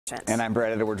And I'm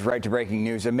Brad Edwards, right to breaking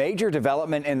news. A major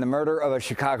development in the murder of a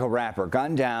Chicago rapper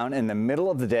gunned down in the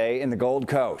middle of the day in the Gold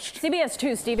Coast. CBS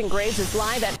 2's Stephen Graves is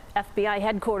live at FBI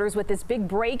headquarters with this big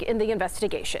break in the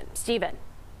investigation. Stephen.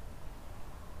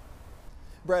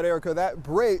 Brad, Erica, that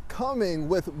break coming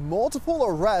with multiple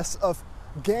arrests of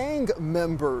gang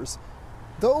members.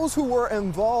 Those who were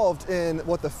involved in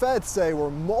what the feds say were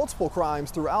multiple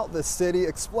crimes throughout the city,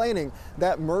 explaining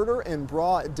that murder in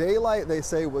broad daylight, they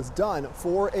say, was done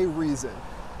for a reason.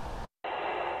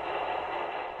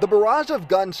 The barrage of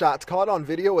gunshots caught on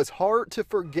video is hard to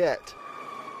forget.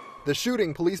 The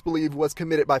shooting, police believe, was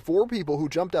committed by 4 people who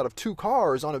jumped out of 2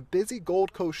 cars on a busy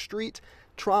Gold Coast street,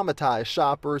 traumatized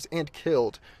shoppers, and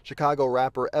killed Chicago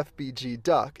rapper FBG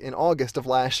Duck in August of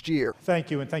last year.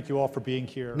 Thank you, and thank you all for being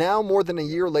here. Now, more than a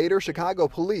year later, Chicago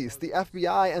police, the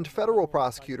FBI, and federal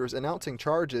prosecutors announcing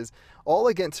charges, all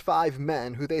against 5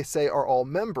 men who they say are all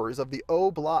members of the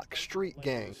O Block street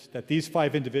gang. That these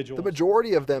 5 individuals, the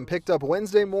majority of them picked up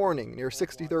Wednesday morning near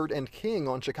 63rd and King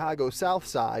on Chicago's south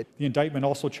side. The indictment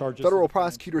also charges federal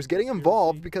prosecutors getting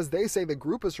involved because they say the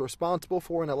group is responsible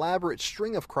for an elaborate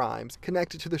string of crimes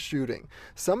connected to the shooting.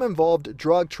 Some involved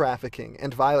drug trafficking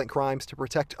and violent crimes to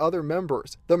protect other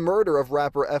members. The murder of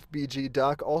rapper FBG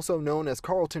Duck, also known as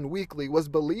Carlton Weekly, was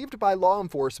believed by law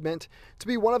enforcement to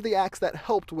be one of the acts that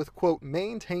helped with, quote,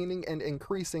 maintaining and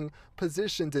increasing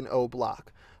positions in O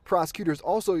Block. Prosecutors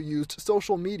also used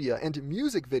social media and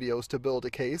music videos to build a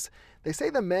case. They say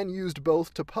the men used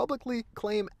both to publicly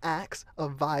claim acts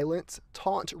of violence,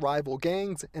 taunt rival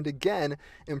gangs, and again,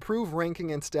 improve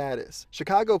ranking and status.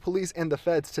 Chicago police and the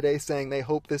feds today saying they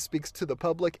hope this speaks to the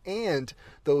public and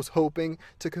those hoping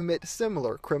to commit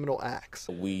similar criminal acts.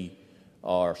 We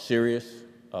are serious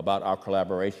about our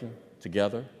collaboration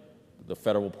together, the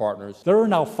federal partners. There are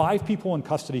now 5 people in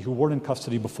custody who weren't in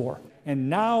custody before.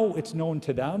 And now it's known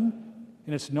to them,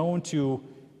 and it's known to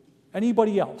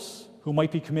anybody else who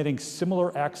might be committing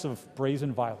similar acts of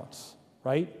brazen violence,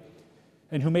 right?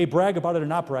 And who may brag about it or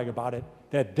not brag about it,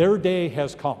 that their day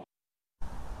has come.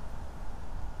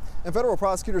 And federal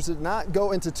prosecutors did not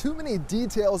go into too many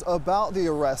details about the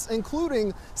arrests,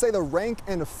 including, say, the rank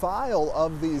and file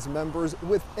of these members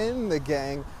within the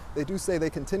gang. They do say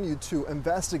they continue to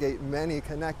investigate many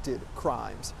connected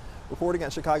crimes. Reporting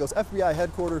at Chicago's FBI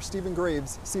headquarters, Stephen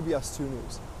Graves, CBS 2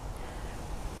 News.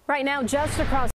 Right now, just across